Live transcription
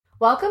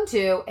Welcome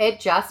to It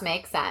Just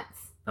Makes Sense,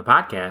 a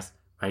podcast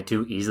by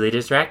two easily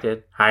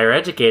distracted, higher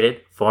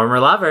educated, former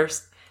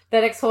lovers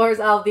that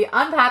explores all of the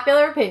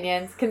unpopular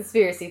opinions,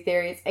 conspiracy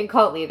theories, and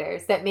cult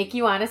leaders that make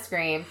you want to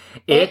scream,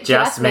 It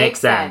just makes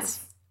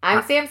sense.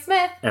 I'm Sam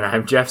Smith. And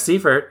I'm Jeff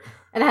Seifert.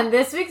 And on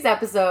this week's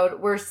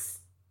episode, we're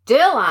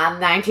still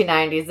on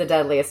 1990s the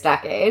Deadliest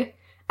Decade,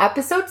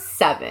 episode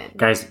 7.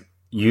 Guys,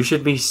 you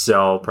should be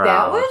so proud.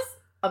 That was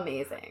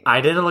amazing. I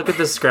didn't look at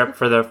the script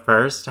for the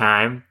first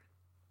time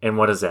in,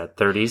 what is it,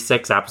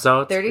 36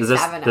 episodes? 37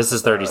 episodes. This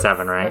is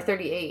 37, right? Or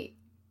 38.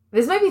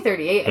 This might be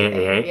 38, I think.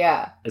 88?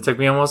 Yeah. It took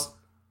me almost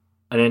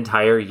an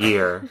entire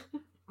year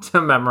to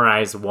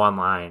memorize one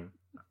line.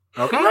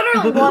 Okay?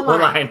 Literally one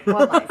line.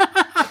 One line.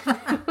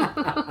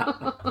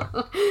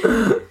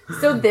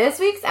 So this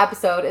week's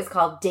episode is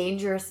called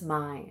Dangerous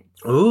Minds.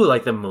 Ooh,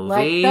 like the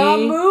movie? Like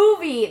the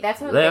movie.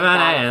 That's what Living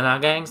in a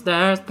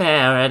gangster's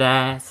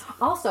paradise.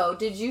 Also,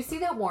 did you see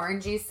that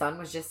Warren G's son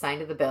was just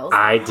signed to the Bills?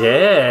 I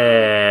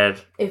did.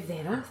 If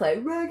they don't play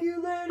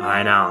regulators.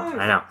 I know.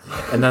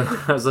 And then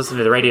I was listening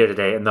to the radio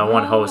today, and the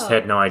one host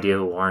had no idea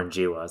who Warren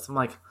G was. I'm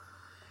like,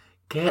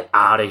 get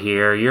out of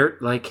here. You're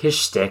like, his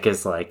shtick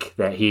is like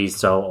that he's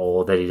so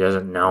old that he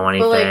doesn't know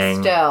anything. But like,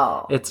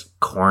 still. It's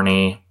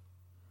corny.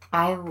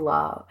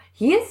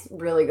 He is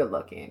really good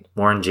looking.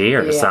 Warren G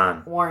or the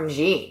son? Warren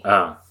G.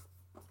 Oh.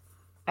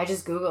 I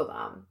just Googled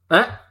him.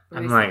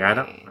 I'm like, I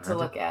don't. To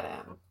look at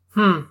him.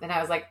 And I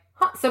was like,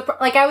 huh.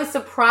 I was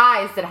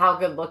surprised at how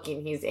good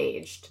looking he's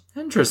aged.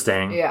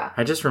 Interesting. Yeah.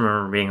 I just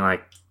remember being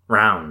like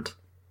round.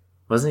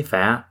 Wasn't he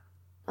fat?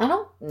 I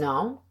don't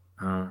know.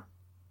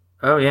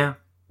 Oh, yeah.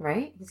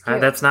 Right? He's cute.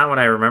 That's not what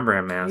I remember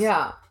him as.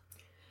 Yeah.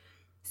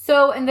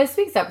 So in this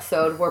week's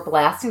episode, we're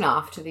blasting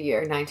off to the year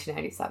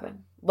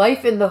 1997.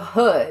 Life in the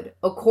hood,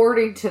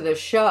 according to the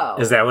show.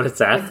 Is that what it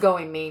said? Is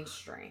going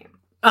mainstream.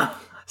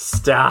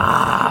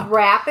 Stop.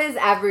 Rap is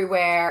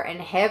everywhere,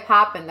 and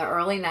hip-hop in the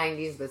early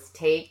 90s was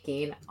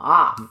taking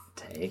off.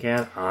 Take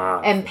it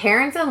off. And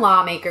parents and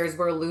lawmakers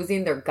were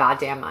losing their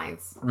goddamn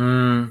minds.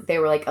 They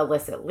were like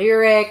illicit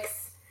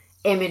lyrics,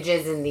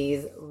 images in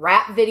these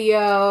rap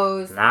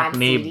videos, on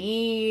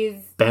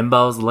CDs.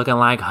 Bimbos looking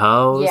like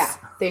hoes. Yeah.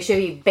 They should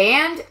be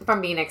banned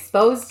from being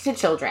exposed to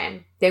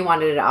children. They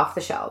wanted it off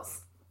the shelves.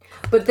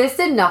 But this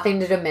did nothing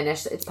to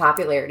diminish its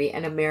popularity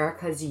in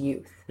America's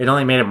youth. It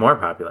only made it more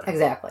popular.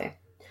 Exactly.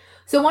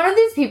 So one of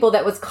these people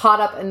that was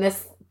caught up in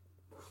this,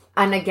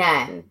 and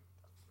again,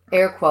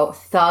 air quote,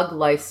 thug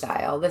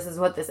lifestyle, this is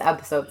what this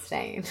episode's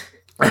saying,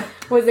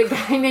 was a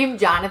guy named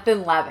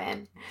Jonathan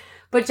Levin.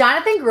 But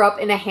Jonathan grew up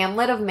in a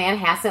hamlet of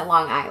Manhasset,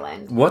 Long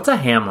Island. What's a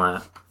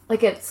hamlet?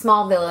 Like a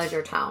small village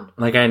or town.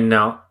 Like I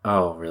know.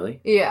 Oh, really?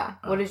 Yeah.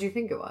 What did you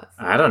think it was?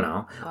 I don't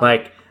know.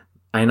 Like,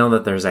 I know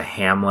that there's a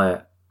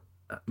hamlet,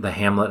 the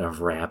Hamlet of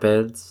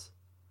Rapids.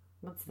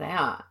 What's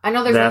that? I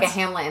know there's like a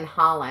hamlet in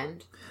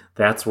Holland.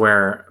 That's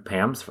where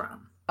Pam's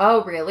from.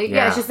 Oh, really?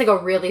 Yeah, it's just like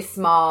a really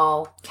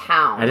small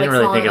town. I didn't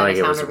really think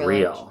it was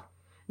real.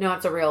 No,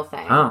 it's a real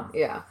thing. Oh.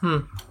 Yeah.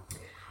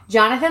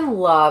 Jonathan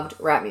loved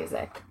rap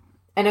music.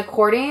 And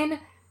according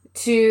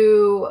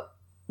to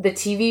the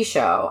TV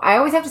show, I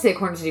always have to say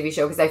according to the TV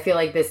show because I feel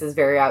like this is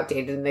very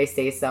outdated and they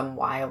say some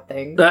wild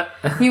thing.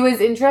 He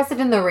was interested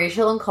in the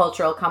racial and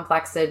cultural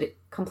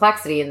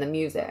complexity in the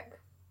music.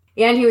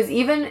 And he was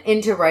even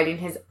into writing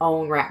his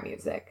own rap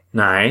music.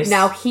 Nice.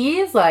 Now,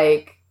 he's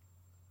like,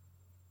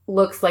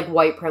 looks like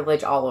white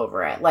privilege all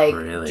over it. Like,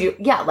 really?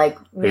 like.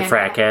 A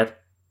frat kid?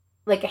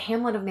 Like a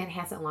hamlet of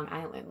Manhasset, Long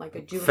Island. Like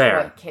a Jewish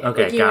white kid.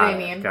 Okay, like, you know what I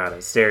mean? Got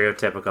it.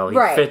 Stereotypical.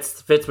 He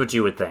fits what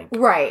you would think.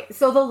 Right.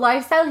 So the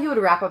lifestyle he would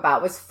rap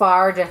about was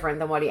far different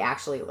than what he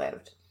actually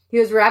lived. He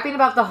was rapping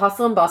about the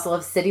hustle and bustle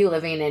of city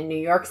living in New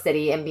York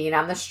City and being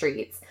on the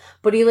streets.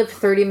 But he lived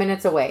 30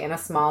 minutes away in a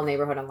small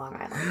neighborhood on Long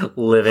Island.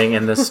 Living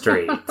in the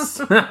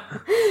streets.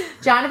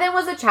 Jonathan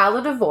was a child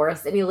of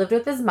divorce, and he lived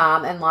with his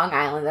mom in Long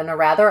Island in a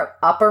rather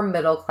upper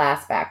middle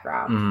class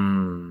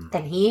background.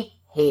 And he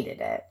hated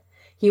it.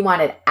 He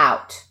wanted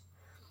out.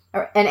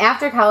 And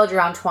after college,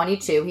 around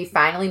 22, he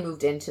finally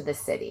moved into the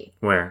city.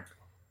 Where?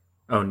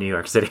 Oh, New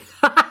York City.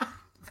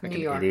 New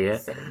York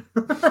idiot. City.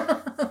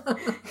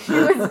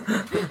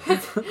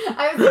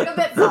 I was thinking of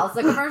that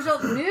salsa commercial.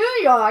 New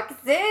York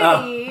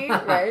City.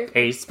 Right?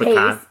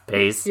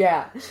 Pace.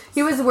 Yeah.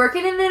 He was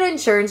working in an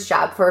insurance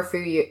job for a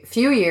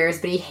few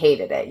years, but he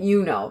hated it.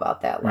 You know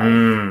about that life.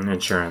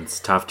 Insurance.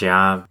 Tough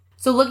job.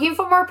 So looking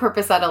for more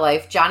purpose out of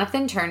life,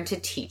 Jonathan turned to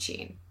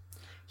teaching.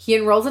 He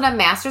enrolled in a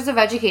Master's of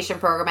Education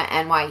program at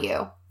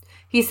NYU.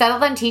 He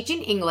settled on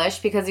teaching English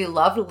because he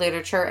loved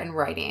literature and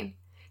writing.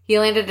 He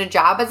landed a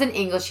job as an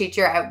English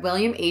teacher at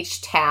William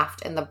H.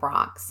 Taft in the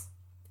Bronx.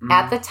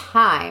 At the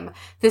time,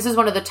 this was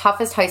one of the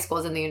toughest high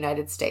schools in the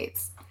United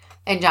States.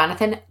 And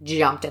Jonathan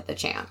jumped at the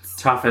chance.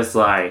 Toughest,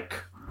 like,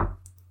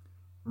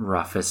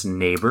 roughest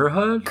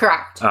neighborhood?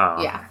 Correct.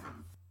 Oh. Yeah.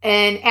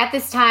 And at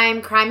this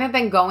time, crime had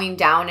been going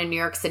down in New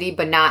York City,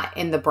 but not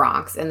in the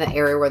Bronx, in the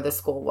area where the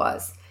school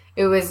was.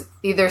 It was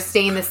either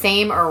staying the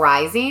same or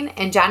rising.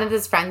 And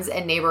Jonathan's friends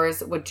and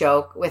neighbors would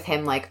joke with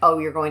him like, oh,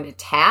 you're going to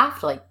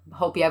Taft? Like,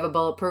 hope you have a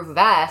bulletproof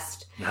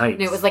vest. Nice.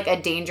 And it was like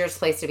a dangerous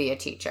place to be a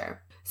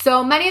teacher.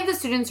 So many of the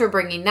students were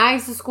bringing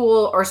knives to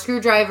school or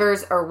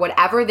screwdrivers or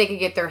whatever they could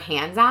get their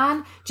hands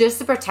on just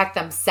to protect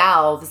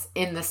themselves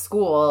in the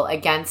school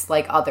against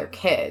like other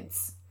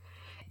kids.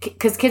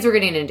 Because kids were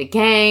getting into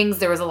gangs.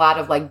 There was a lot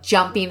of like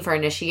jumping for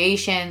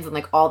initiations and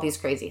like all these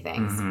crazy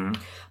things.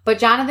 Mm-hmm. But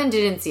Jonathan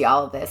didn't see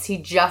all of this. He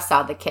just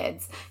saw the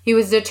kids. He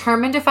was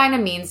determined to find a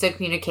means to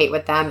communicate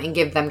with them and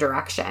give them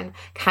direction.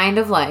 Kind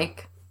of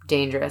like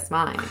Dangerous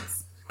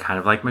Minds. Kind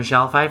of like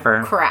Michelle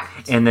Pfeiffer.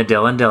 Correct. In the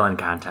Dylan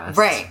contest.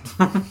 Right.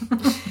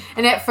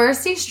 And at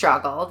first he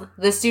struggled.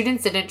 The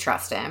students didn't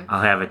trust him.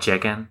 I'll have a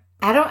chicken.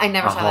 I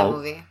never saw that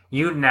movie.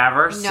 You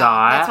never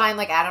saw it? That's why I'm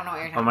like, I don't know what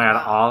you're talking about. Oh my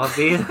God, all of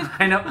these?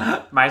 I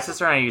know. My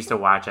sister and I used to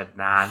watch it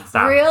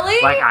nonstop. Really?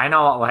 Like, I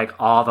know, like,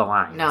 all the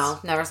lines. No,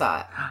 never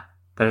saw it.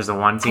 There's the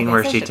one scene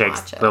where she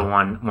takes the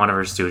one of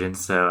her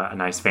students to a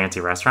nice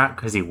fancy restaurant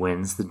because he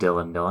wins the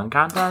Dylan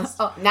contest.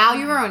 Oh, now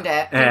you ruined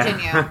it.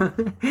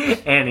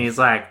 Continue. And he's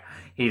like,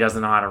 he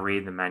doesn't know how to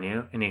read the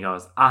menu. And he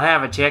goes, I'll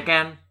have a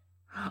chicken.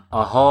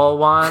 A whole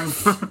one.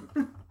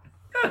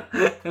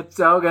 It's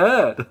so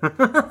good.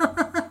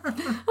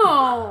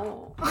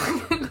 Oh.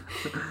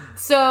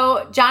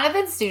 So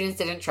Jonathan's students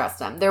didn't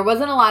trust him. There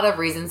wasn't a lot of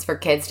reasons for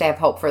kids to have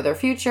hope for their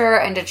future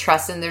and to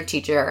trust in their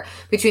teacher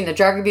between the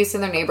drug abuse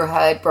in their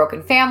neighborhood,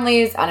 broken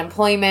families,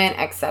 unemployment,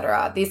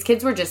 etc. These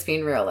kids were just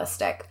being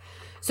realistic.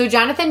 So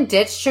Jonathan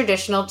ditched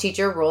traditional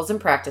teacher rules and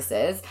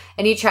practices,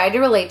 and he tried to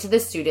relate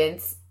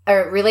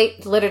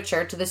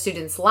literature to the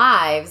students'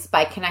 lives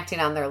by connecting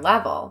on their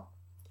level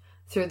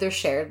through their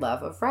shared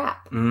love of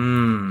rap.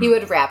 He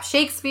would rap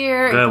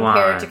Shakespeare and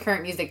compare it to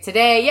current music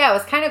today. Yeah, it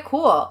was kind of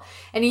cool.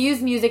 And he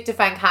used music to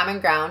find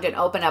common ground and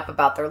open up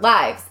about their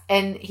lives.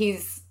 And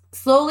he's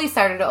slowly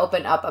started to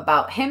open up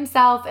about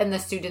himself, and the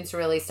students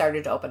really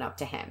started to open up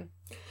to him.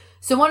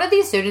 So one of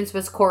these students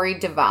was Corey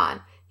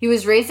Devon. He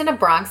was raised in a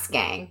Bronx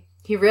gang.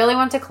 He rarely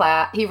went to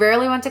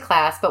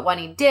class, but when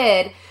he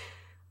did,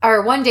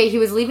 or one day he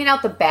was leaving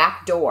out the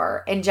back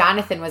door, and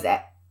Jonathan was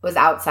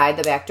outside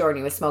the back door, and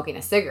he was smoking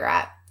a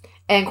cigarette.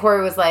 And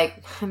Corey was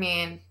like, I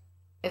mean,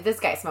 if this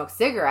guy smokes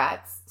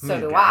cigarettes, so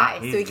do I.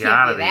 So he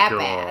can't be that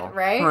bad,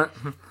 right?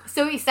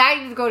 So he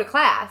decided to go to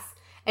class.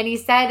 And he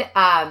said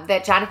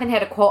that Jonathan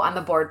had a quote on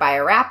the board by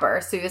a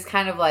rapper. So he was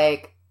kind of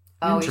like,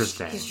 oh,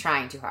 he's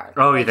trying too hard.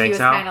 Oh, you think so?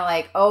 He was kind of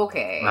like,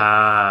 okay.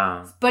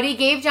 But he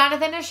gave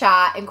Jonathan a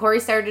shot, and Corey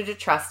started to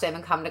trust him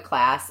and come to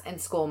class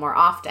and school more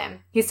often.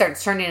 He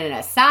starts turning in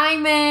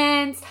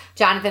assignments.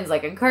 Jonathan's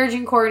like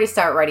encouraging Corey to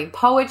start writing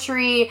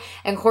poetry,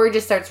 and Corey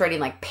just starts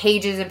writing like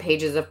pages and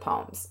pages of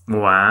poems.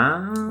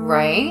 Wow.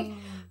 Right?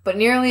 But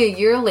nearly a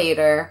year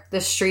later, the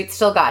streets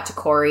still got to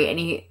Corey, and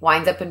he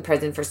winds up in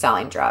prison for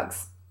selling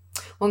drugs.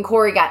 When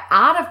Corey got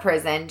out of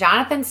prison,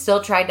 Jonathan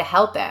still tried to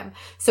help him.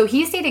 So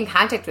he stayed in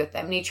contact with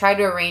him, and he tried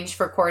to arrange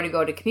for Corey to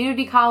go to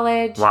community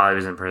college. While he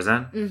was in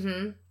prison?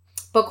 Mm-hmm.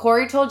 But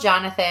Corey told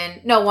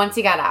Jonathan... No, once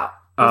he got out.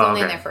 He was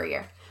only in there for a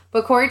year.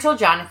 But Corey told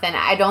Jonathan,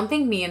 I don't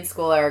think me in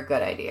school are a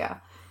good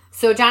idea.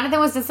 So Jonathan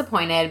was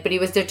disappointed, but he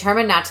was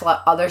determined not to let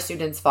other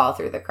students fall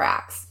through the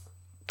cracks.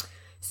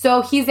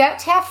 So he's at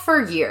Taft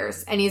for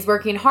years, and he's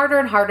working harder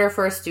and harder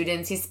for his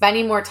students. He's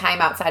spending more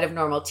time outside of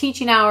normal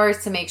teaching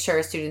hours to make sure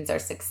his students are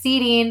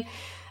succeeding.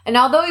 And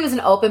although he was an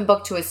open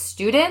book to his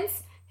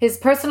students, his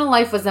personal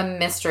life was a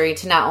mystery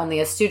to not only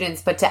his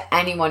students, but to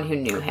anyone who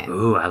knew him.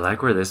 Ooh, I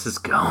like where this is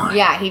going.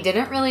 Yeah, he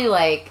didn't really,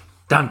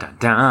 dun, dun,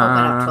 dun.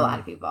 open up to a lot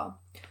of people.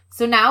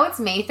 So now it's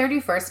May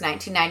 31st,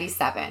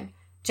 1997.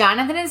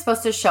 Jonathan is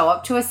supposed to show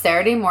up to a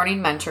Saturday morning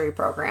mentoring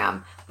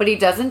program, but he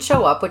doesn't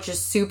show up, which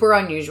is super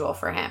unusual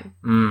for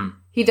him.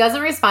 He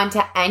doesn't respond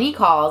to any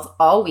calls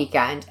all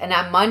weekend, and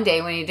on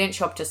Monday, when he didn't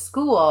show up to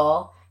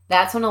school,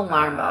 that's when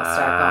alarm bells start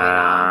going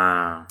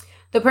off.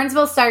 The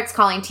principal starts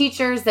calling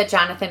teachers that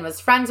Jonathan was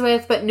friends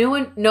with, but no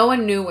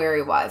one knew where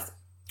he was.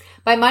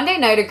 By Monday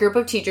night, a group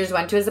of teachers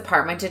went to his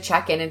apartment to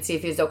check in and see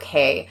if he was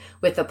okay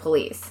with the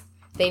police.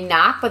 They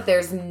knock, but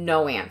there's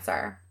no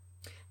answer.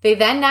 They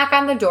then knock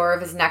on the door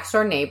of his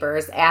next-door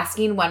neighbors,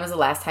 asking when was the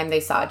last time they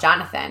saw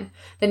Jonathan.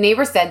 The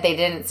neighbor said they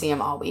didn't see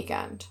him all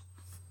weekend.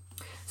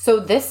 So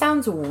this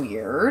sounds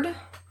weird.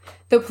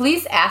 The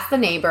police asked the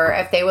neighbor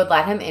if they would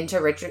let him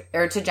into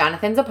to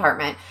Jonathan's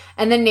apartment,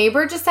 and the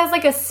neighbor just has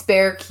like a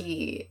spare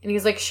key, and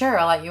he's like, "Sure,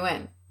 I'll let you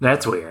in."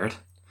 That's weird.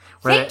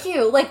 Thank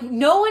you. Like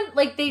no one,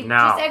 like they just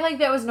act like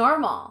that was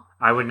normal.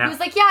 I would not. He was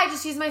like, "Yeah, I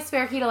just used my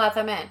spare key to let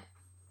them in."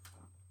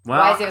 Well,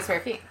 why is he have a spare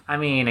key? I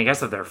mean, I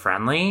guess if they're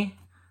friendly.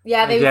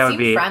 Yeah, they would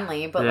seem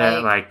friendly, but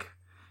like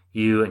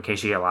you, in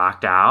case you get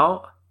locked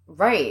out.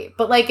 Right.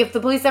 But like if the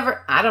police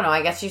ever, I don't know,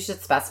 I guess you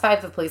should specify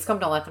if the police come,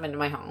 don't let them into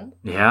my home.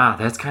 Yeah,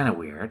 that's kind of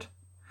weird.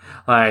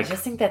 Like, I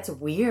just think that's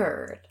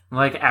weird.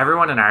 Like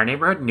everyone in our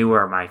neighborhood knew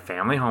where my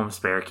family home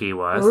spare key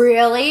was.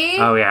 Really?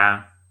 Oh,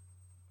 yeah.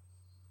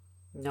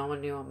 No one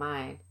knew what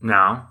mine.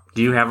 No.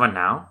 Do you have one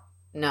now?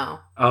 No.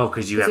 Oh,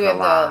 because you have the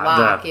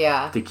lock. The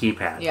lock, the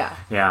keypad. Yeah.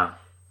 Yeah.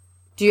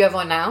 Do you have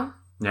one now?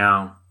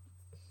 No.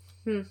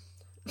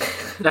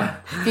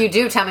 If you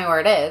do, tell me where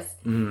it is.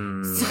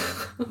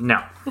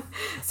 No.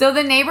 So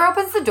the neighbor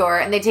opens the door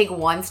and they take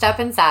one step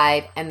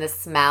inside and the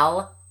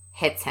smell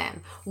hits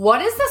him.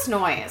 What is this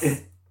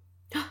noise?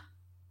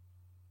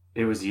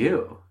 It was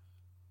you.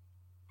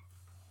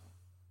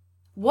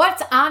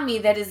 What's on me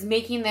that is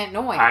making that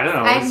noise? I don't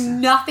know. I have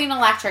nothing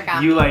electric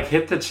on me. You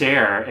hit the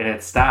chair and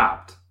it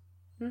stopped.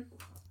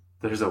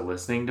 There's a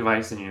listening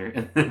device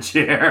in the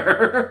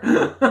chair.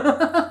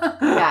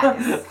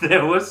 Guys.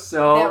 That was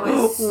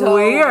so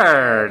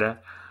weird.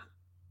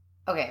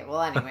 Okay,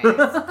 well, anyways.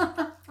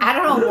 I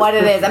don't know what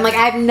it is. I'm like,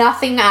 I have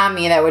nothing on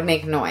me that would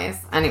make noise.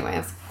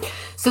 Anyways.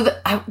 So,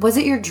 was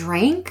it your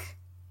drink?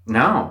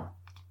 No.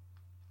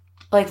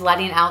 Like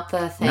letting out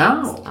the things?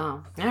 No.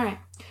 Oh, all right.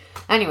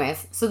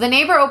 Anyways, so the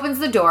neighbor opens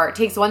the door,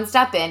 takes one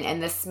step in,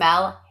 and the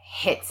smell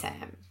hits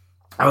him.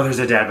 Oh, there's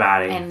a dead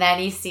body. And then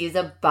he sees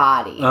a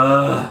body.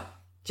 Ugh.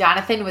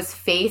 Jonathan was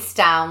face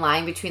down,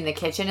 lying between the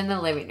kitchen and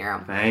the living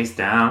room. Face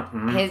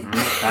down.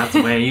 That's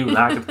the way you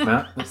like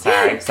it.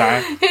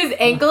 Sorry. His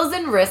ankles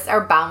and wrists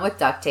are bound with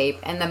duct tape,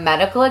 and the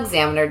medical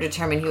examiner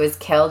determined he was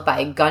killed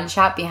by a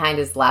gunshot behind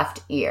his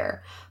left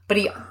ear. But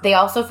they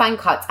also find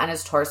cuts on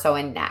his torso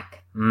and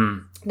neck.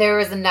 There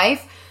was a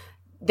knife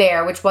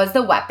there, which was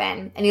the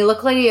weapon, and he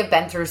looked like he had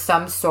been through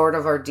some sort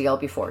of ordeal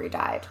before he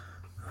died.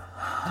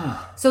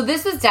 So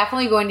this was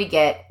definitely going to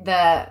get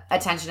the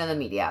attention of the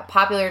media.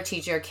 Popular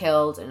teacher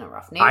killed in a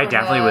rough neighborhood. I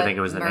definitely would think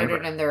it was the murdered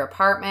neighbor. in their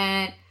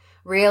apartment.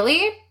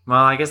 Really? Well,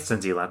 I guess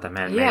since you let them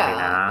in, maybe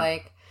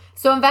not.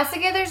 So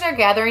investigators are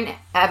gathering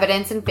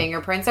evidence and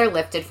fingerprints are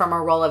lifted from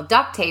a roll of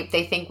duct tape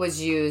they think was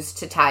used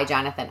to tie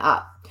Jonathan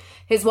up.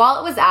 His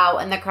wallet was out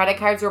and the credit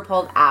cards were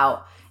pulled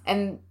out,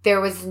 and there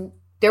was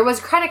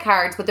credit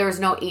cards, but there was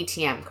no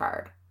ATM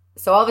card.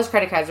 So all of his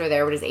credit cards were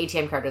there, but his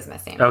ATM card was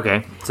missing.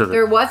 Okay. So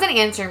there was an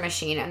answering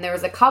machine, and there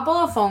was a couple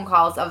of phone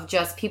calls of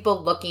just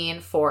people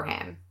looking for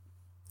him.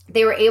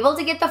 They were able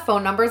to get the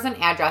phone numbers and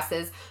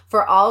addresses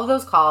for all of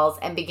those calls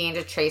and began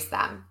to trace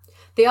them.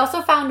 They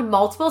also found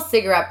multiple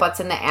cigarette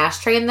butts in the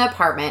ashtray in the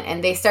apartment,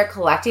 and they start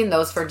collecting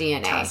those for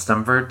DNA. Test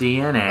them for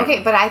DNA.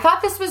 Okay, but I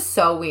thought this was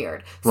so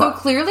weird. What? So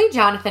clearly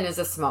Jonathan is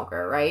a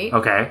smoker, right?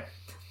 Okay.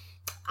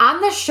 On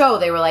the show,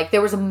 they were like,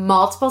 there was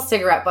multiple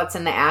cigarette butts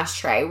in the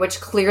ashtray, which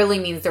clearly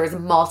means there was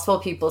multiple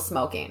people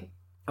smoking.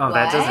 Oh, What?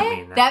 that doesn't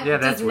mean that. That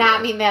does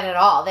not mean that at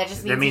all. That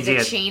just means he's a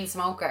he chain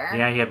smoker.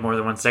 Yeah, he had more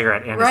than one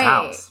cigarette in his Right.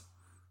 house.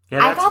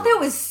 Yeah, I thought that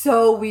was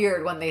so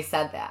weird when they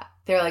said that.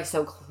 They were like,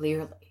 so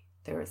clearly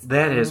there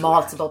was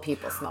multiple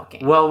people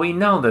smoking. Well, we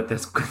know that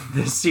this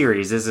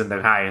series isn't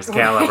the highest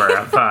caliber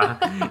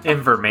of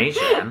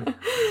information.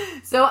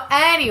 So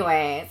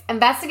anyways,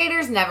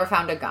 investigators never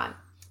found a gun.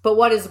 But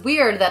what is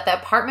weird that the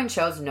apartment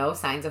shows no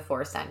signs of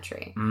forced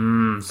entry.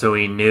 So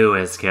he knew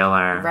his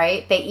killer.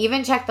 Right? They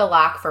even checked the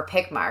lock for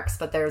pick marks,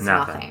 but there's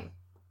nothing.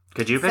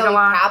 Could you pick a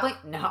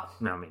lock? No.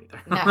 No, me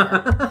neither.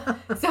 Never.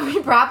 So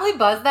he probably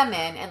buzzed them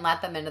in and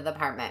let them into the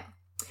apartment.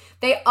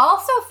 They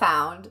also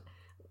found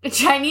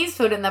Chinese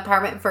food in the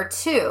apartment for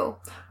two,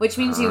 which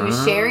means he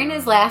was sharing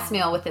his last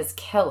meal with his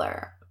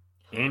killer.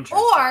 Interesting.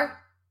 Or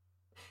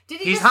did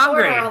he He's just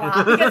hungry. order a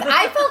lot? Because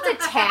I felt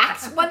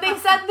attacked when they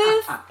said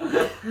this.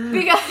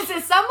 Because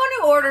as someone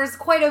who orders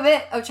quite a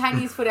bit of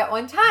Chinese food at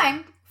one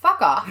time, fuck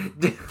off.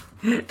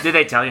 Did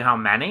they tell you how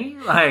many?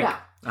 Like,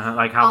 Yeah.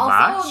 like how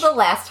much? Also, the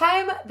last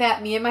time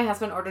that me and my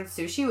husband ordered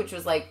sushi, which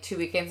was like 2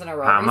 weekends in a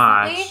row How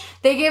recently, much?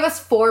 they gave us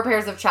 4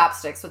 pairs of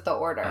chopsticks with the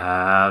order.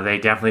 They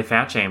definitely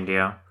fat shamed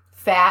you.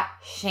 Fat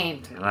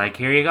shamed me. Like,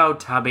 here you go,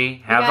 Tubby.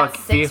 We Have got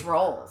a 6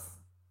 rolls.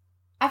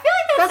 I feel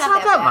like that's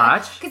not that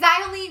much. Because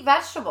I only eat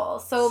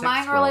vegetables. So 6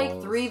 mine were like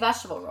rolls. 3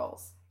 vegetable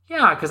rolls.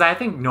 Yeah, because I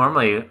think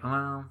normally,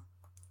 well,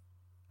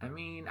 I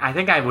mean, I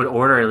think I would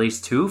order at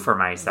least 2 for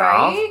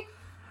myself. Right?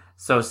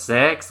 So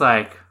 6,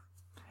 like,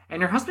 and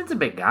your husband's a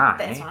big guy.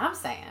 That's what I'm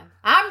saying.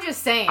 I'm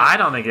just saying. I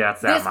don't think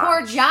that's that this much.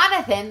 poor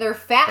Jonathan, they're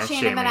fat That's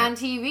shaming him shaming. on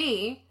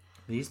TV.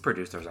 These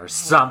producers are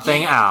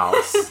something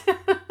else.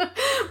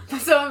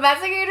 So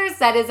investigators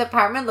said his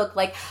apartment looked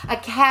like a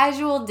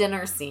casual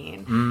dinner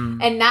scene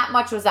and not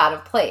much was out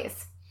of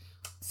place.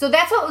 So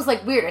that's what was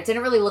like weird. It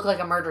didn't really look like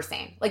a murder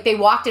scene. Like they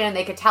walked in and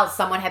they could tell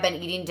someone had been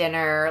eating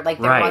dinner. Like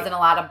there wasn't a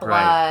lot of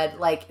blood.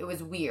 Like it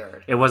was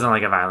weird. It wasn't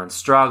like a violent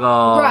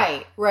struggle.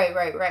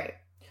 Right.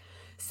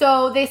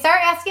 So they start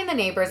asking the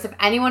neighbors if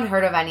anyone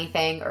heard of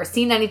anything or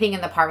seen anything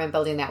in the apartment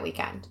building that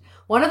weekend.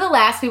 One of the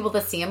last people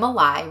to see him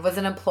alive was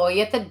an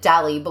employee at the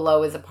deli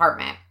below his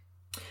apartment.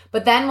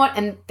 But then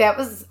and that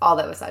was all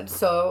that was said.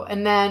 So,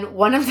 and then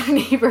one of the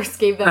neighbors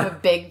gave them a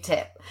big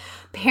tip.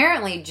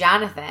 Apparently,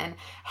 Jonathan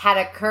had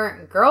a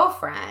current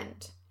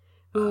girlfriend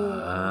who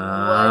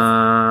was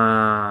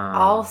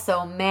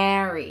also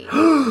married.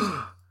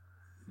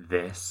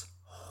 This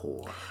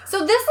whore.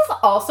 So this is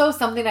also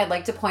something I'd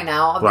like to point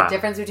out of What? the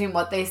difference between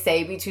what they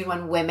say between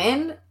when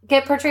women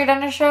get portrayed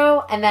on a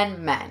show and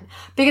then men.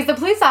 Because the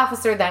police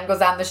officer then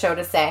goes on the show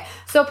to say,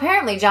 so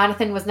apparently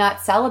Jonathan was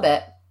not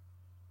celibate.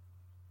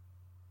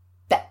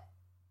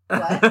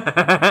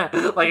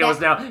 What? It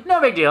was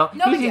no big deal.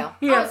 No big deal.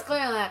 It's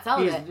clearly not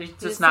celibate. He's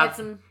just not.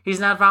 He's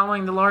not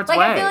following the Lord's way.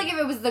 I feel like if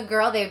it was the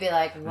girl, they'd be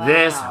like, wow,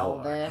 this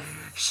whore.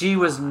 She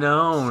was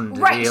known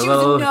to be she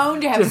was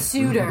known to have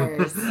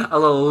suitors. A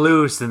little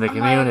loose in the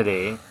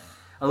community.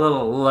 A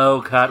little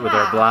low cut with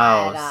her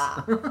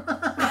blouse.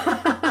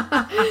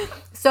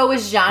 So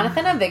was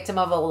Jonathan a victim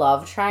of a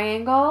love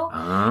triangle?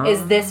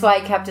 Is this why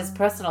he kept his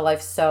personal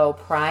life so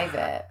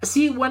private?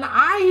 See, when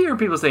I hear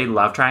people say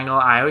love triangle,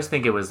 I always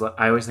think it's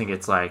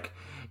like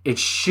it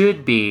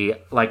should be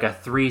like a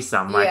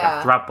threesome, like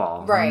a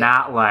throuple,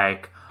 not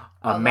like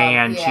a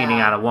man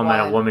cheating on a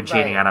woman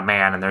cheating on a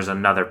man, and there's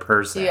another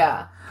person.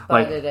 Yeah,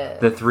 but it is.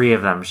 The three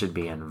of them should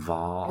be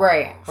involved.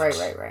 Right.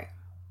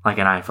 Like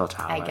an Eiffel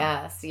Tower. I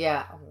guess,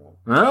 yeah.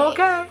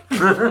 Okay.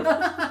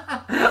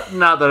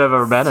 Not that I've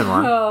ever been in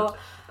one. So,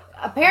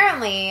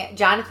 apparently,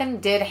 Jonathan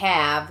did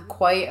have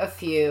quite a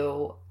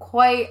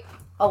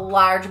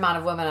large amount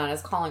of women on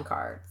his calling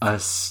card. A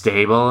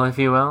stable, if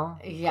you will?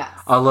 Yes.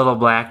 A little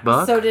black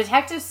book? So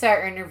detectives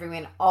start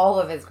interviewing all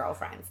of his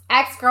girlfriends.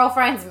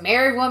 Ex-girlfriends,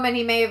 married women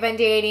he may have been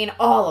dating,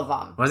 all of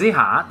them. Was he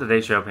hot? Did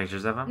they show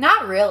pictures of him?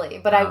 Not really,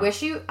 but I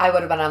wish I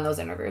would have been on those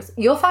interviews.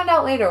 You'll find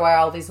out later why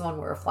all these women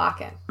were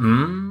flocking.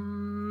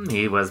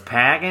 He was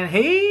packing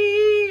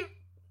heat.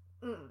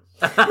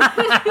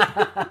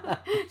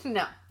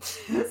 No.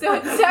 So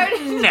it started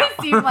to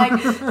seem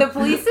like the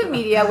police and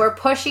media were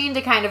pushing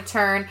to kind of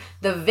turn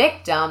the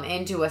victim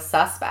into a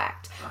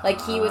suspect.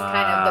 Like he was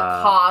kind of the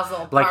causal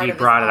part like he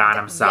brought it on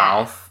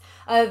himself.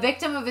 Yes. A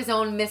victim of his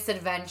own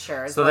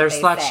misadventures. So they're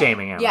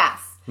slut-shaming him. Yes.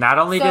 Not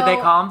only did they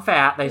call him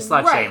fat, they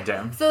slut-shamed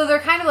him. So they're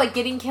kind of like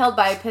getting killed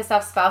by a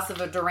pissed-off spouse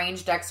of a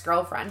deranged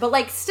ex-girlfriend. But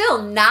like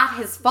still not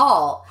his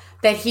fault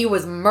that he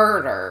was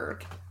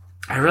murdered.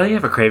 I really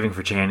have a craving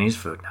for Chinese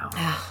food now.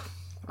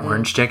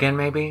 Orange chicken,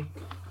 maybe?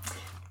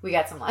 We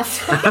got some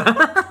last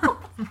night.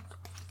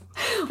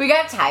 We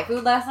got Thai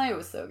food last night. It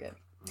was so good.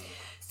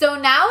 So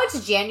now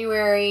it's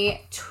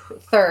January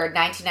 3rd,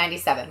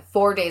 1997,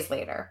 4 days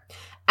later.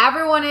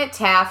 Everyone at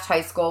Taft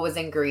High School was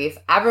in grief.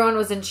 Everyone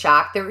was in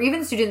shock. There were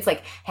even students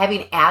like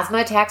having asthma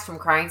attacks from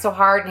crying so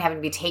hard and having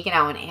to be taken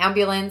out in an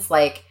ambulance.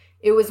 Like,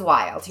 it was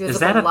wild. He was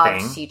a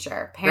beloved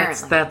teacher,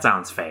 apparently. That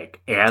sounds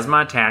fake. Asthma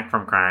attack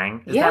from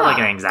crying? Is that like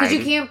an anxiety? Because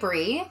you can't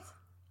breathe.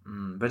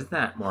 But isn't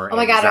that more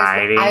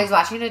anxiety? I was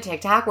watching a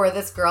TikTok where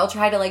this girl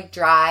tried to like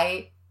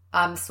dry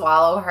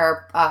swallow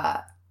her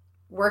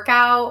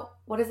workout.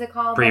 What is it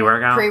called?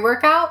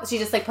 Pre-workout. She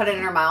just like put it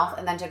in her mouth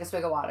and then took a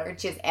swig of water. And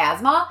she has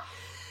asthma.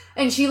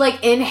 And she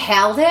like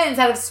inhaled it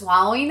instead of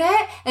swallowing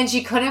it. And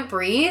she couldn't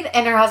breathe.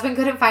 And her husband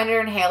couldn't find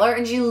her inhaler.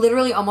 And she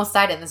literally almost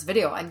died in this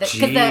video. And because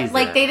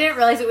they didn't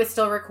realize it was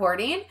still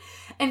recording.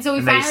 And so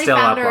we finally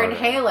found her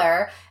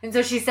inhaler. And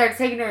so she starts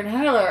taking her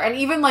inhaler. And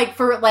even like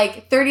for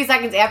like 30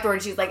 seconds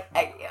afterwards, she's like,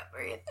 I can't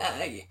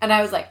breathe. And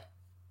I was like,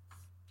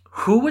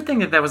 who would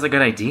think that was a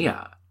good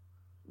idea?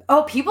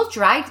 Oh, people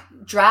dry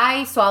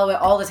swallow it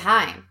all the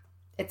time.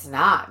 It's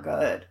not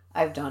good.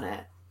 I've done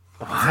it.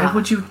 Why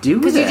would you do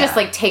that? Because you just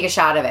like take a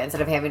shot of it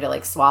instead of having to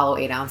like swallow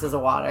 8 ounces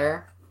of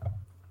water.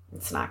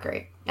 It's not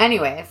great.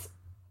 Anyways,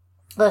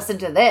 listen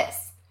to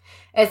this.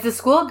 As the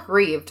school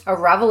grieved, a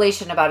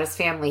revelation about his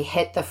family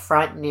hit the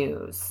front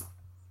news.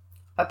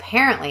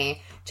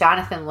 Apparently,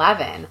 Jonathan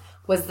Levin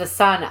was the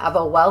son of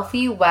a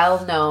wealthy,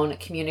 well-known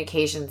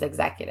communications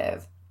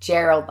executive,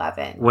 Gerald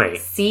Levin,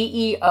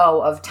 CEO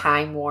of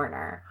Time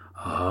Warner.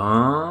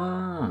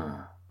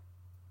 Oh.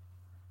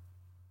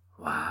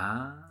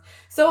 Wow.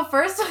 So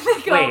first when they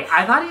go... Wait,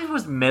 I thought he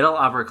was middle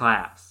upper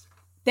class.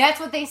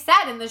 That's what they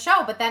said in the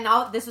show, but then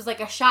this was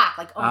like a shock.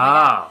 Like, oh my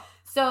God.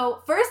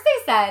 So first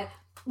they said...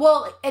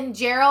 Well, and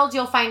Gerald,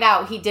 you'll find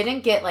out, he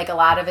didn't get, like, a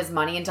lot of his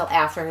money until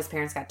after his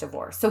parents got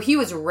divorced. So he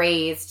was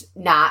raised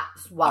not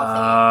wealthy.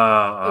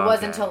 Oh, okay. It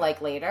wasn't until,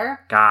 like, later.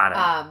 Got it.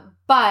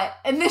 But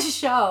in this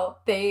show,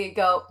 they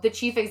go, the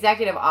chief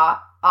executive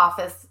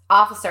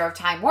officer of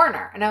Time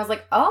Warner. And I was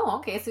like, oh,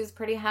 okay, so he's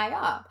pretty high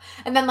up.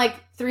 And then, like,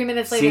 3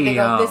 minutes later, CEO. They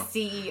go, the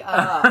CEO.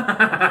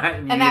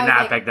 And you did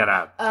not pick that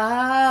up.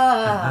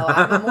 Oh,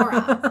 I'm a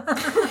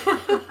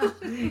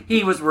moron.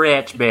 He was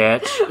rich,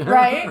 bitch.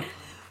 Right?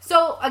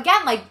 So,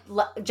 again, like,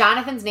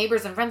 Jonathan's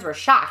neighbors and friends were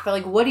shocked. They're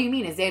like, what do you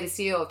mean? Is he the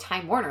CEO of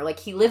Time Warner? Like,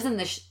 he lives in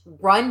this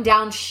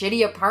rundown,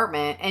 shitty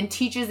apartment and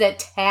teaches at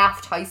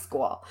Taft High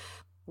School.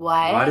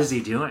 What is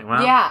he doing?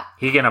 Well,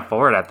 he can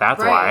afford it.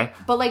 That's why.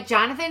 But, like,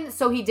 Jonathan,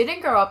 so he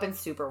didn't grow up in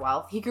super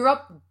wealth. He grew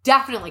up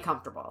definitely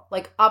comfortable,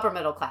 like, upper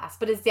middle class.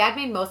 But his dad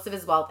made most of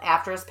his wealth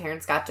after his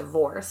parents got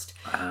divorced.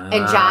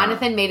 And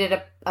Jonathan made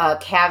it a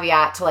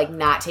caveat to, like,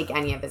 not take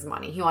any of his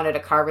money. He wanted to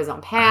carve his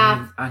own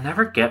path. I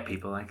never get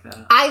people like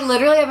that. I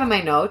literally have in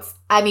my notes,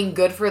 I mean,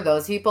 good for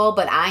those people,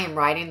 but I am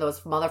riding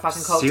those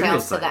motherfucking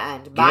coattails to the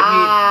end.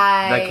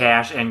 Bye. Give me the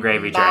cash and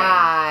gravy train.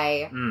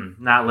 Bye.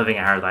 Not living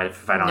a hard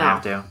life if I don't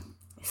have to.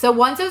 So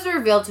once it was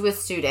revealed to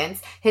his students,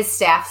 his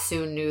staff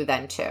soon knew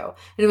then too.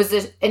 And it was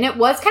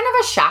kind of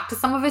a shock to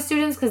some of his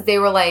students because they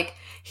were like,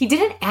 he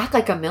didn't act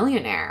like a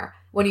millionaire.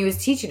 when he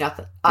was teaching us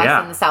in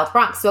the South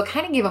Bronx. So it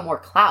kind of gave him more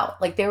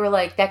clout. Like, they were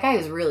like, that guy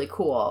is really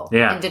cool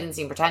and didn't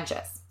seem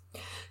pretentious.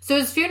 So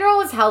his funeral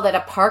was held at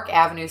a Park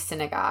Avenue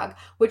synagogue,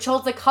 which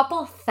holds a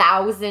couple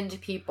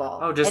thousand people.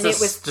 Oh, it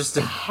was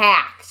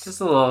packed.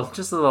 Just a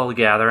little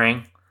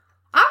gathering.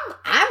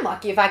 I'm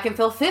lucky if I can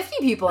fill 50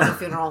 people in a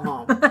funeral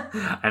home.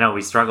 I know,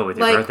 we struggle with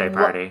your birthday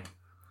party.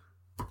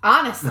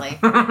 Honestly.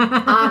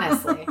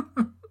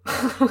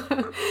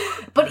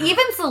 But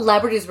even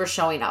celebrities were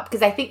showing up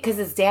because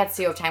his dad's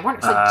CEO of Time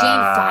Warner. So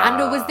Jane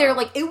Fonda was there.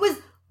 Like, it was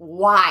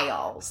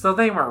wild. So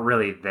they weren't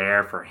really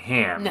there for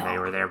him. No. They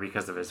were there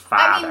because of his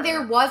father. I mean,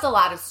 there was a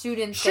lot of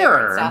students there.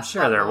 Sure, I'm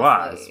sure there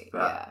was. But...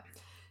 Yeah.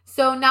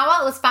 So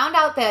now it was found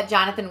out that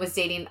Jonathan was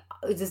dating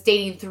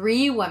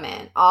 3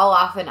 women, all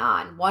off and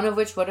on, one of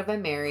which would have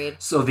been married.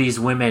 So these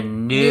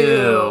women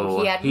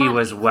knew he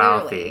was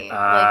wealthy. Like, you know what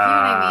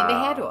I mean?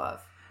 They had to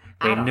have.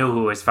 They knew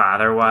who his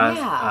father was?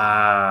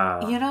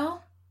 Yeah. You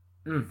know?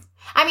 Mm.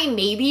 I mean,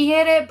 maybe he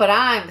hid it, but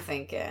I'm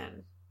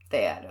thinking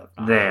they had to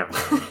have.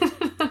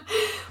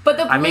 But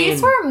the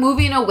police were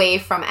moving away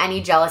from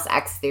any jealous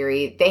ex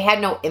theory. They had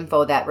no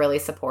info that really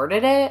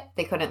supported it.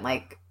 They couldn't,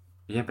 like,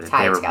 yeah, but if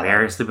they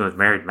were sleeping with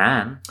married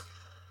men.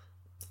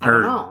 I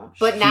don't know.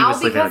 But now,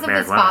 because of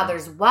his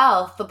father's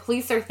wealth, the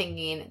police are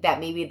thinking that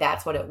maybe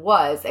that's what it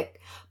was.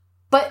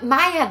 But in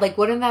my head, like,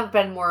 wouldn't that have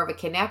been more of a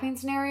kidnapping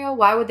scenario?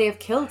 Why would they have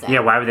killed him?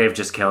 Yeah, why would they have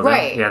just killed him?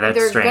 Right. Yeah, that's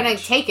They're strange. going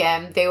to take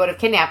him. They would have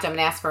kidnapped him and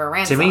asked for a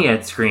ransom. To me,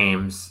 it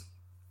screams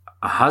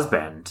a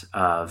husband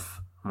of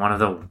one of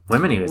the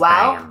women he was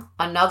paying.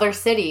 Another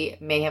city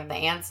may have the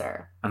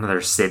answer.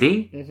 Another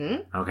city?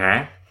 Mm-hmm.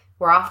 Okay.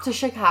 We're off to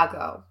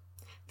Chicago.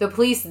 The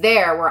police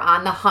there were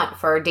on the hunt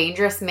for a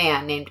dangerous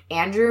man named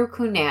Amdrew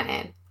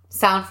Cunanan.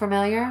 Sound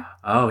familiar?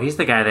 Oh, he's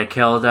the guy that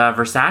killed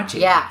Versace.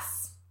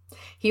 Yes.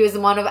 He was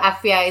one of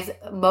FBI's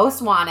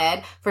most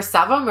wanted for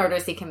several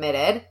murders he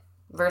committed.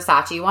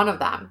 Versace, one of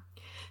them.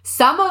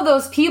 Some of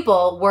those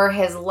people were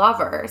his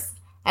lovers.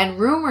 And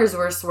rumors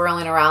were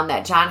swirling around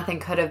that Jonathan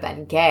could have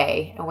been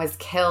gay and was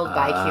killed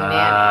by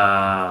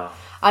Cunanan.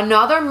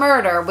 Another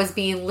murder was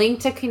being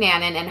linked to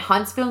Cunanan in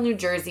Huntsville, New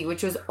Jersey,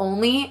 which was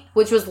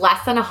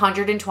less than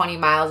 120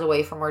 miles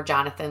away from where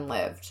Jonathan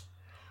lived.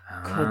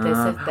 Could this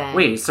have been?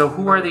 Wait, so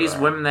who are these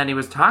women that he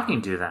was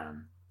talking to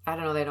then? I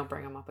don't know. They don't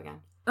bring him up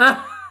again.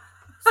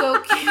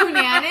 So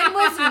Cunanan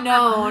was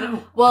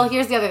known... Well,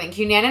 here's the other thing.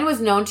 Cunanan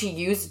was known to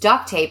use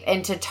duct tape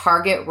and to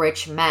target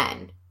rich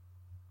men.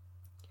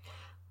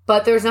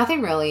 But there's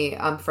nothing really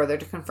further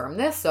to confirm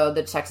this, so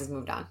the detectives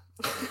moved on.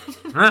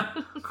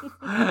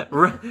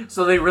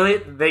 So they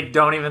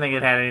don't even think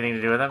it had anything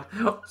to do with him?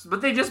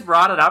 But they just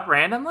brought it up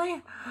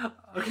randomly?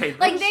 Okay.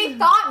 Like, they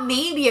thought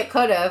maybe it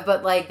could have,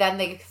 but, like, then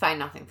they find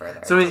nothing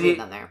further. So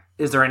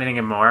is there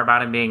anything more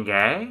about him being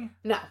gay?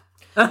 No.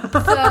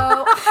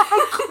 So...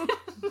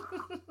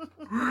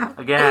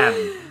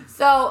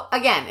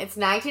 Again, it's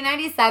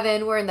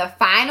 1997. We're in the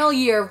final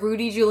year of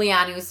Rudy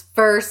Giuliani's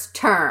first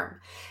term.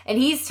 And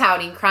he's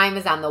touting crime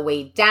is on the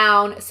way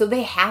down. So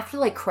they have to,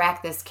 like,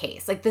 crack this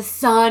case. Like, the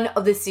son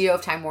of the CEO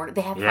of Time Warner,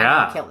 they have to find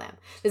him and kill him.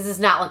 This does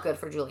not look good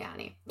for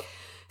Giuliani.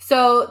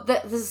 So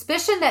the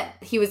suspicion that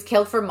he was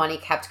killed for money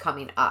kept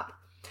coming up.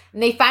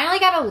 And they finally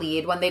got a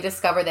lead when they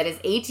discovered that his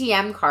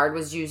ATM card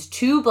was used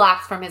 2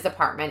 blocks from his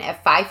apartment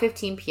at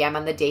 5:15 p.m.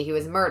 on the day he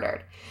was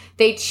murdered.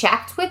 They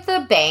checked with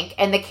the bank,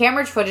 and the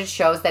camera footage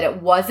shows that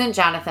it wasn't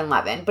Jonathan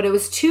Levin, but it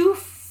was too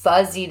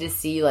fuzzy to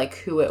see, like,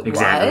 who it was.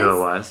 Exactly who it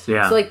was,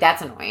 yeah. So, like,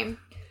 that's annoying.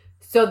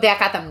 So that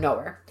got them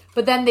nowhere.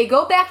 But then they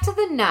go back to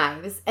the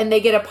knives, and they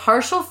get a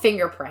partial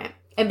fingerprint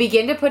and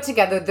begin to put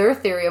together their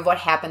theory of what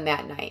happened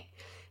that night.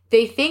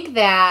 They think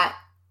that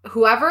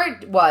whoever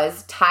it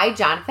was tied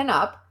Jonathan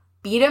up,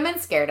 beat him and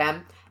scared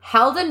him,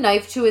 held a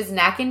knife to his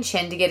neck and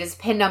chin to get his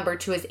PIN number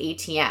to his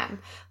ATM.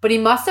 But he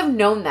must have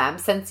known them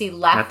since he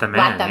let them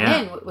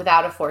in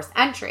without a forced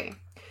entry.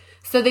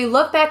 So they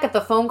look back at the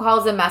phone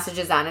calls and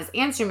messages on his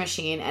answer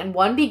machine, and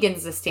one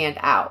begins to stand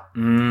out.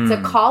 It's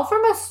a call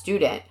from a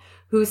student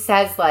who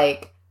says,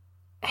 like,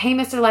 hey,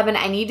 Mr. Levin,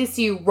 I need to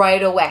see you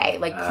right away.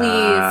 Like,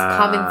 please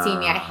come and see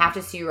me. I have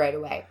to see you right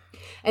away.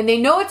 And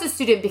they know it's a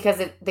student because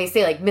they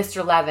say, like,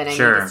 Mr. Levin, I need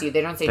to see you.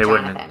 They don't say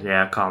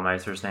Jonathan. Call him by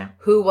his first name.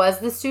 Who was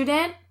the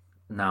student?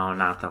 No,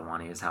 not the one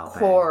he was helping.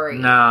 Corey.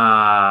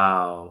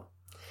 No.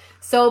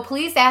 So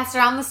police asked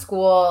around the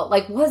school,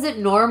 like, was it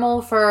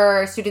normal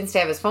for students to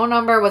have his phone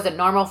number? Was it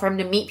normal for him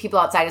to meet people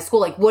outside of school?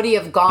 Like, would he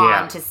have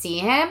gone to see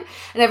him?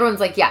 And everyone's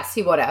like, yes,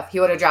 he would have.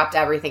 He would have dropped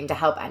everything to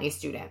help any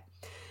student.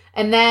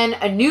 And then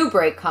a new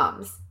break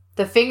comes.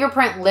 The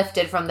fingerprint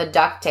lifted from the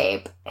duct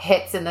tape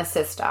hits in the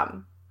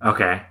system.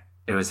 Okay.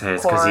 It was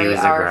his because he was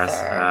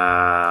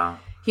aggressive.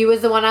 He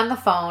was the one on the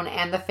phone,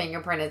 and the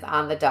fingerprint is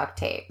on the duct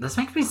tape. This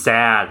makes me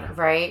sad.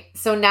 Right?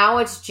 So now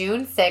it's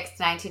June 6th,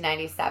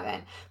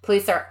 1997.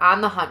 Police are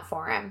on the hunt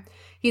for him.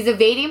 He's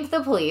evading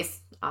the police,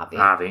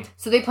 Avi.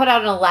 So they put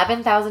out an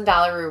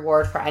 $11,000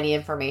 reward for any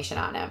information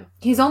on him.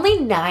 He's only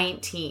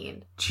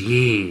 19.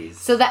 Jeez.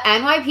 So the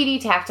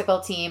NYPD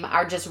tactical team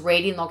are just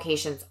raiding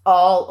locations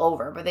all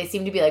over, but they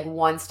seem to be like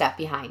one step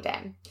behind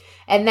him.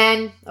 And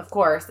then, of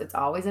course, it's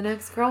always an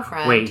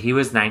ex-girlfriend. Wait, he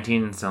was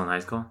 19 and still in high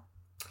school?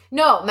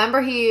 No,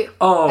 remember he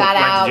got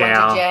out, went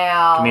to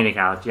jail. Community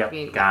college,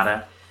 yep, got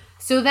it.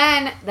 So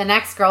then, the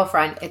next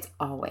girlfriend, it's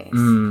always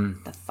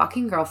the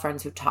fucking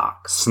girlfriends who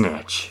talk.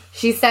 Snitch.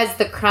 She says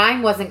the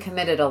crime wasn't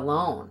committed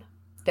alone.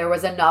 There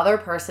was another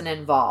person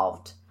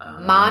involved.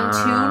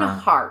 Montoon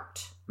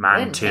Hart.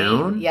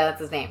 Montoon? Yeah,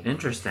 that's his name.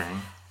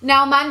 Interesting.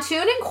 Now,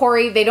 Montoon and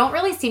Corey, they don't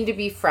really seem to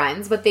be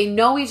friends, but they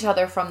know each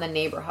other from the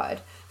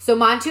neighborhood. So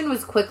Montoon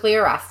was quickly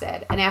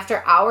arrested, and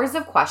after hours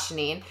of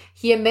questioning,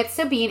 he admits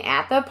to being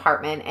at the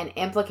apartment and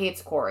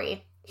implicates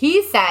Corey.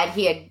 He said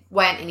he had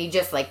went and he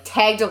just like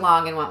tagged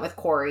along and went with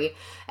Corey,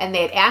 and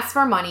they had asked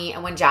for money,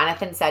 and when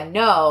Jonathan said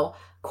no,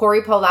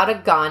 Corey pulled out a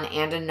gun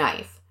and a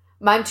knife.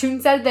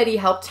 Montoon said that he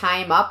helped tie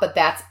him up, but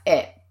that's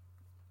it.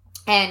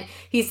 And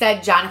he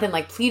said Jonathan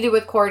like pleaded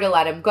with Corey to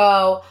let him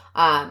go,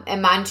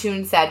 and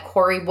Montoon said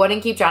Corey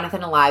wouldn't keep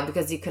Jonathan alive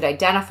because he could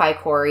identify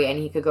Corey and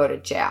he could go to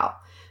jail.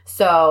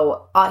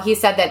 So he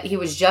said that he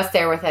was just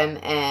there with him,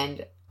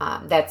 and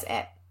that's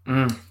it.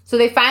 So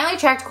they finally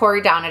tracked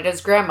Corey down at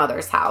his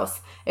grandmother's house,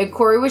 and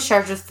Corey was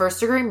charged with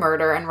first-degree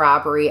murder and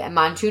robbery, and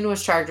Montoon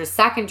was charged with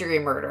second-degree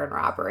murder and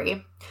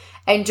robbery.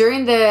 And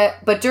during the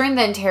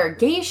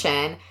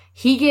interrogation,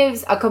 he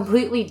gives a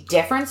completely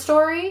different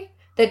story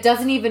that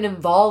doesn't even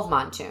involve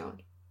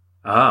Montoon.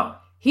 Oh.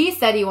 He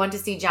said he went to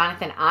see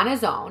Jonathan on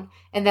his own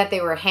and that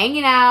they were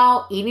hanging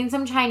out, eating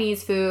some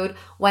Chinese food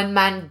when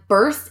men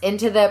burst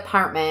into the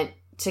apartment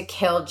to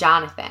kill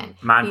Jonathan.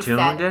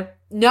 Montoon did?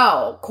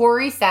 No,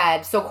 Corey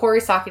said, so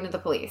Corey's talking to the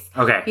police.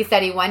 Okay. He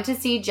said he went to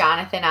see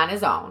Jonathan on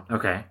his own.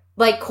 Okay.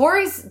 Like,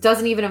 Corey's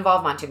doesn't even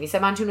involve Montoon. He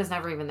said Montoon was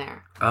never even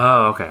there.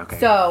 Oh, okay.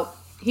 So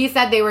he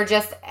said they were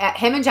just,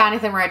 him and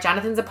Jonathan were at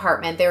Jonathan's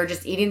apartment. They were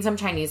just eating some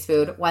Chinese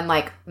food when,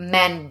 like,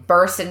 men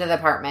burst into the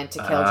apartment to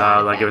kill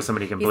Jonathan. Like it was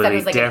somebody completely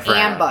different. He said it was like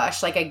an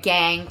ambush, like a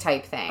gang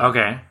type thing.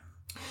 Okay.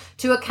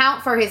 To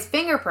account for his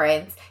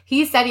fingerprints,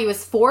 he said he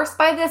was forced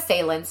by the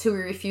assailants, who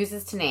he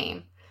refuses to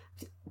name,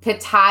 to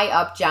tie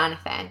up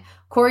Jonathan.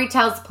 Corey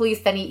tells police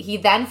that he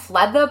then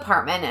fled the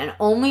apartment and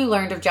only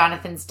learned of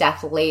Jonathan's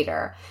death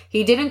later.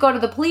 He didn't go to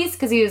the police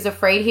because he was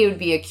afraid he would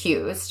be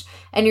accused,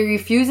 and he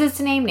refuses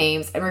to name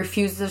names and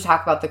refuses to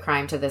talk about the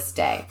crime to this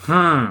day.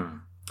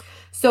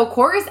 So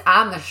Corey's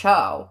on the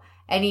show,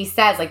 and he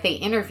says, like, they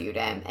interviewed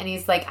him, and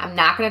he's like, I'm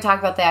not going to talk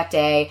about that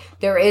day.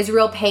 There is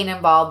real pain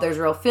involved. There's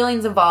real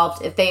feelings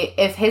involved.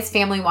 If his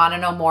family want to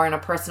know more on a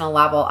personal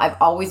level, I've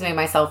always made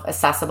myself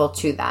accessible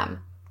to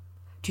them.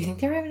 Do you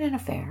think they're having an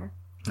affair?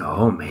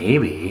 Oh,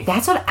 maybe.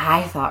 That's what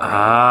I thought.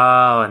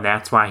 Right? Oh, and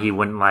that's why he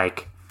wouldn't,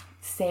 like,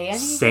 say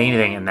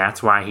anything, and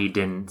that's why he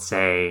didn't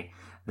say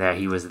that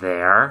he was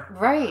there.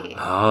 Right.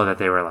 Oh, that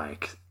they were,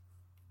 like,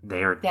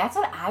 That's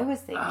what I was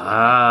thinking. Oh.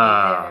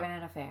 Maybe they're having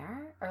an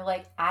affair? Or,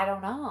 like, I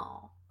don't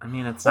know. I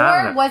mean, it's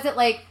not... Or was it,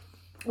 like,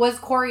 was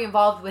Corey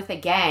involved with a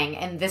gang,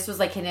 and this was,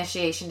 like,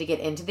 initiation to get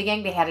into the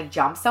gang? They had to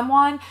jump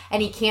someone,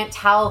 and he can't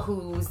tell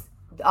who's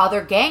the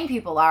other gang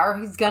people are, or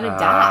he's gonna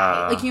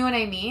die. Like, you know what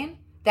I mean?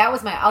 That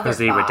was my other thought. Because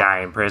he would die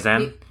in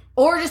prison?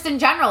 Or just in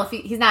general, if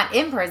he's not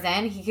in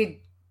prison,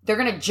 they're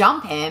going to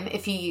jump him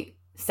if he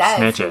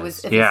says he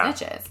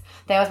snitches.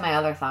 That was my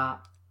other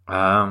thought.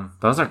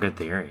 Those are good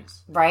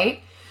theories.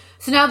 Right?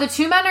 So now the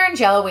two men are in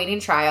jail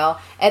awaiting trial,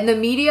 and the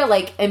media,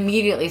 like,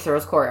 immediately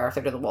throws Corey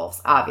Arthur to the wolves,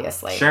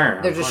 obviously.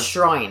 Sure. They're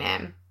destroying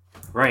him.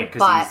 Right,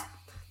 because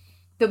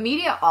the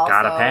media also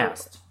got a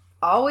past.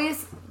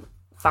 Always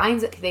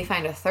find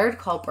a third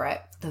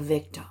culprit, the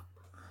victim.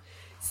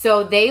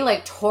 So they,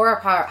 like, tore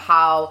apart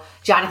how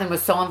Jonathan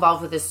was so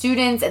involved with his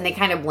students, and they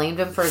kind of blamed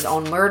him for his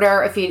own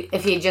murder if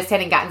he just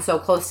hadn't gotten so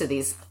close to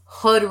these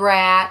hood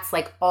rats,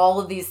 like all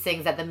of these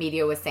things that the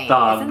media was saying.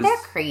 Thugs. Isn't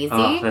that crazy?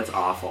 Oh, that's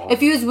awful. If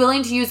he was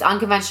willing to use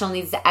unconventional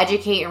means to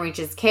educate and reach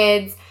his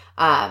kids,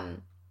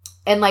 and,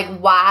 like,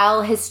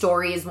 while his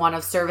story is one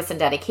of service and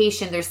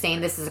dedication, they're saying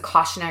this is a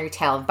cautionary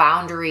tale of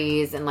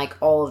boundaries and, like,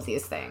 all of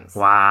these things.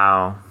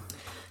 Wow.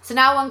 So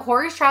now when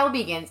Corey's trial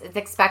begins, it's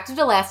expected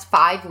to last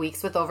 5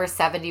 weeks with over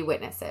 70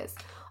 witnesses.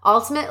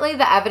 Ultimately,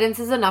 the evidence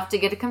is enough to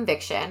get a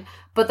conviction,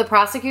 but the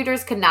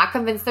prosecutors could not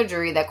convince the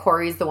jury that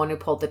Corey is the one who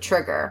pulled the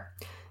trigger.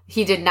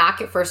 He did not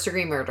get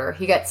first-degree murder.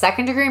 He got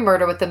second-degree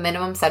murder with the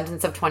minimum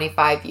sentence of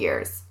 25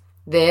 years.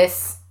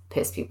 This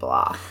pissed people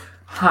off.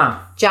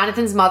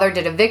 Jonathan's mother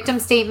did a victim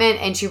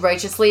statement, and she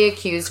righteously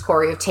accused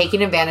Corey of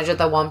taking advantage of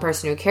the one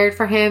person who cared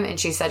for him, and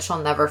she said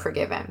she'll never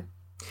forgive him.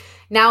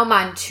 Now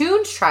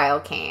Montoon's trial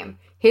came.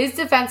 His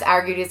defense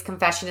argued his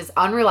confession is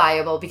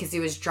unreliable because he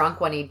was drunk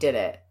when he did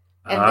it.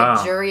 And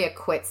the jury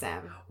acquits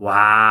him.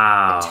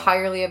 Wow.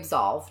 Entirely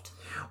absolved.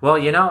 Well,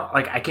 you know,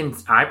 like,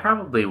 I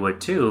probably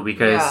would too,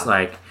 because,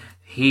 like, if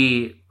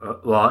he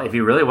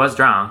really was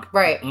drunk.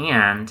 Right.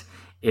 And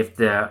if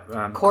the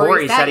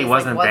Corey said he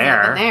wasn't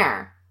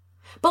there.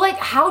 But, like,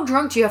 how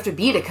drunk do you have to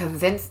be to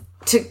convince,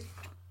 to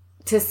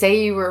to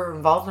say you were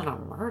involved in a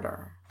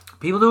murder.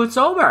 People do it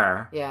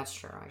sober. Yeah, it's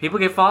true. People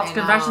get false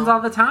confessions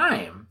all the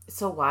time. It's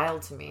so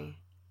wild to me.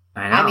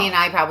 I know. I mean,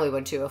 I probably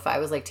would too if I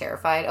was like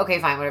terrified. Okay,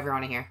 fine, whatever you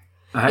want to hear.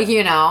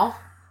 You know?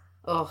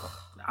 Ugh.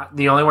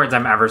 The only words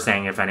I'm ever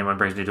saying if anyone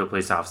brings me to a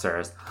police officer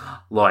is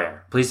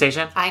lawyer. Police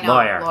station? I know.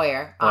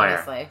 Lawyer,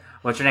 honestly.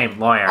 What's your name?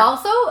 Lawyer.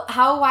 Also,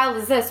 how wild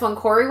is this? When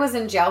Corey was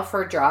in jail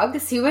for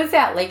drugs, he was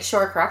at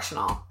Lakeshore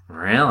Correctional.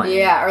 Really?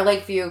 Yeah, or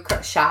Lakeview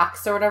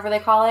Shocks or whatever they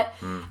call it.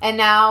 And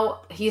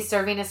now he's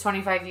serving his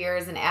 25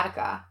 years in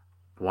Attica.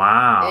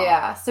 Wow.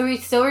 Yeah, so he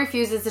still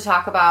refuses to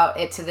talk about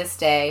it to this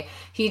day.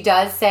 He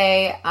does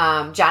say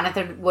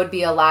Jonathan would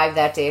be alive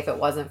that day if it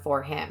wasn't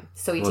for him.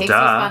 So he takes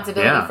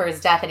responsibility for his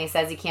death, and he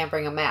says he can't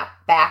bring him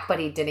back, but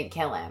he didn't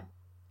kill him.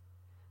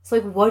 So,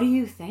 like, what do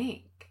you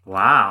think?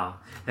 Wow.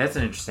 That's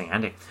an interesting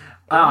ending.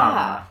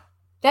 Yeah.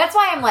 That's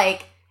why I'm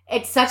like,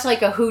 it's such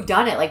like a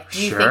whodunit. Like,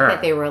 do you think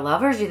that they were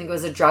lovers? Do you think it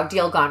was a drug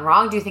deal gone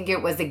wrong? Do you think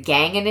it was a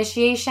gang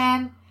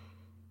initiation?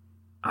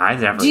 I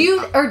definitely...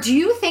 Do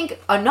you think,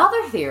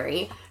 another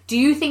theory, do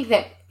you think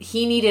that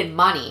he needed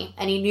money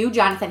and he knew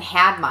Jonathan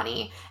had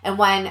money, and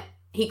when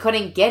he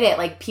couldn't get it,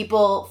 like,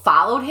 people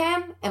followed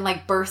him and,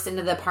 like, burst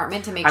into the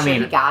apartment to make sure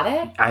he got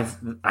it?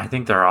 I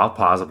think they're all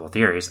plausible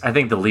theories. I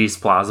think the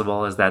least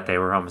plausible is that they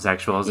were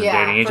homosexuals and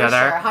dating each other.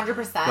 Yeah, for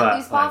sure. 100%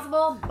 least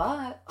plausible,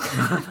 but...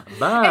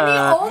 but and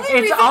the only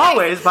it's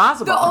always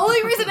possible. The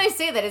only reason I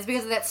say that is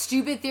because of that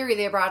stupid theory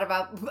they brought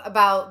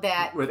about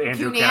that with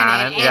Amdrew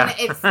Cunanan, Cunanan.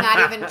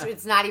 And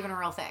it's not even a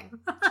real thing.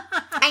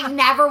 I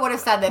never would have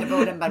said that if it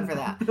wouldn't been for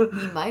that.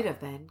 He might have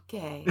been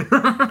gay.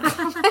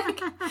 Like,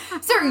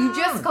 sir, you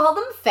just called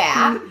him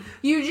fat.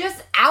 You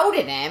just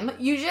outed him.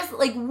 You just,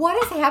 like,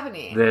 what is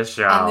happening? On this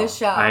show.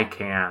 I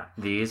can't.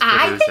 These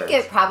producers. I think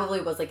it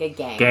probably was, like, a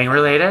gang. Gang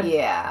related?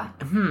 Yeah.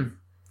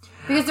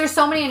 Because there's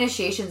so many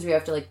initiations where you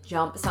have to, like,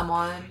 jump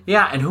someone.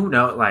 Yeah, and who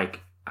knows, like,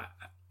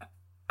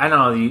 I don't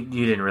know,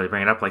 you didn't really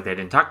bring it up, like, they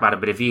didn't talk about it,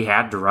 but if he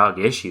had drug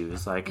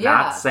issues, like,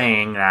 not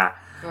saying that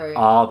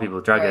all people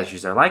with drug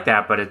issues are like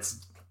that, but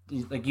it's,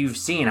 like, you've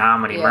seen how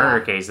many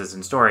murder cases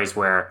and stories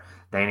where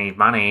they need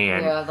money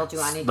and they'll do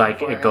anything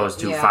like it goes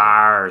too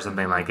far or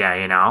something like that,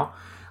 you know?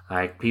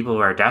 Like, people who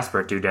are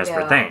desperate do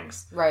desperate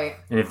things. Right.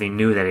 And if they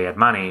knew that he had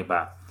money,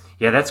 but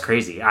yeah, that's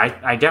crazy.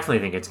 I definitely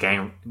think it's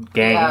gang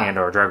and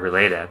or drug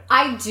related.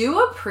 I do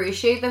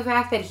appreciate the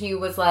fact that he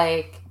was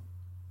like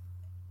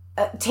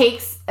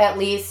takes at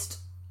least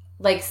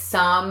like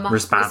some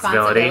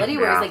responsibility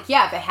where he's like,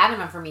 yeah, if it hadn't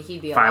been for me,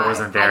 he'd be alive. If I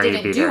wasn't there, I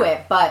didn't do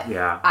it, but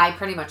I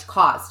pretty much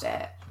caused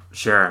it.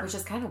 Sure. Which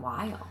is kind of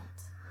wild.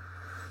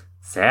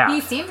 Sad.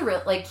 He seemed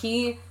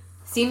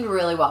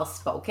really well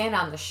spoken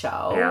on the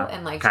show,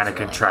 and like kind of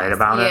really contrite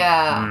about it.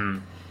 Yeah.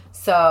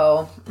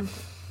 So,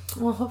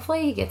 well,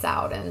 hopefully he gets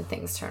out and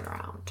things turn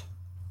around.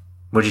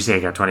 What'd you say?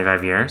 He got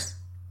 25 years?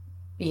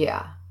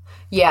 Yeah.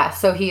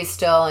 So he's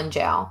still in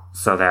jail.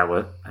 So that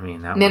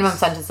minimum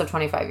sentence of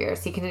 25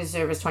 years. He can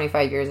serve his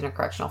 25 years in a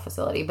correctional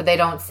facility, but they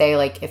don't say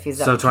like if he's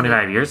so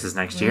 25 years is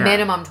next year.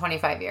 Minimum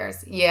 25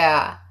 years.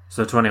 Yeah.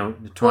 So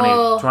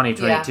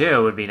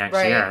 2022 would be next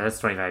year. That's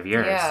 25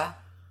 years. Yeah.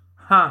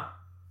 Huh.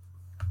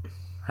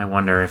 I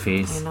wonder if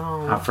he's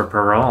up for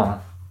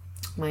parole.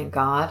 My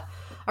God.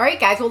 All right,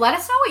 guys. Well, let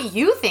us know what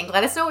you think.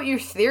 Let us know what your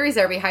theories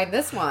are behind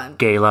this one.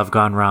 Gay love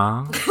gone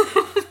wrong.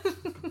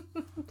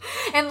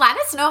 And let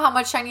us know how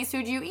much Chinese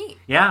food you eat.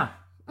 Yeah.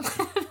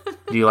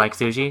 Do you like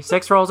sushi?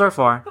 6 rolls or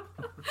 4?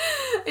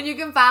 And you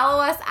can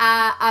follow us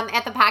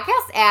at the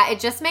podcast at It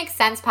Just Makes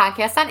Sense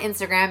Podcast on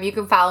Instagram. You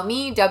can follow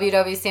me,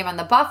 WW Sam on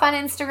the Buff on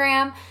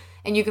Instagram.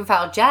 And you can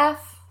follow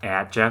Jeff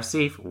at Jeff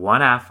Seif,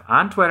 1F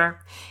on Twitter.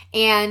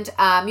 And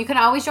you can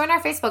always join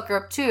our Facebook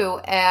group too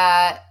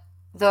at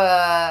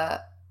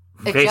the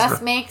It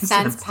Just Makes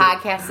Sense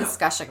Podcast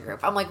Discussion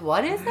Group. I'm like,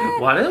 what is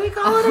that? What do we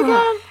call it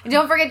again? And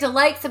don't forget to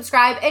like,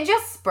 subscribe, and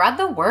just spread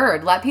the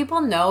word. Let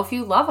people know if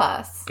you love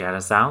us. Get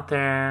us out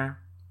there.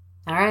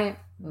 All right.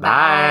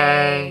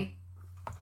 Bye.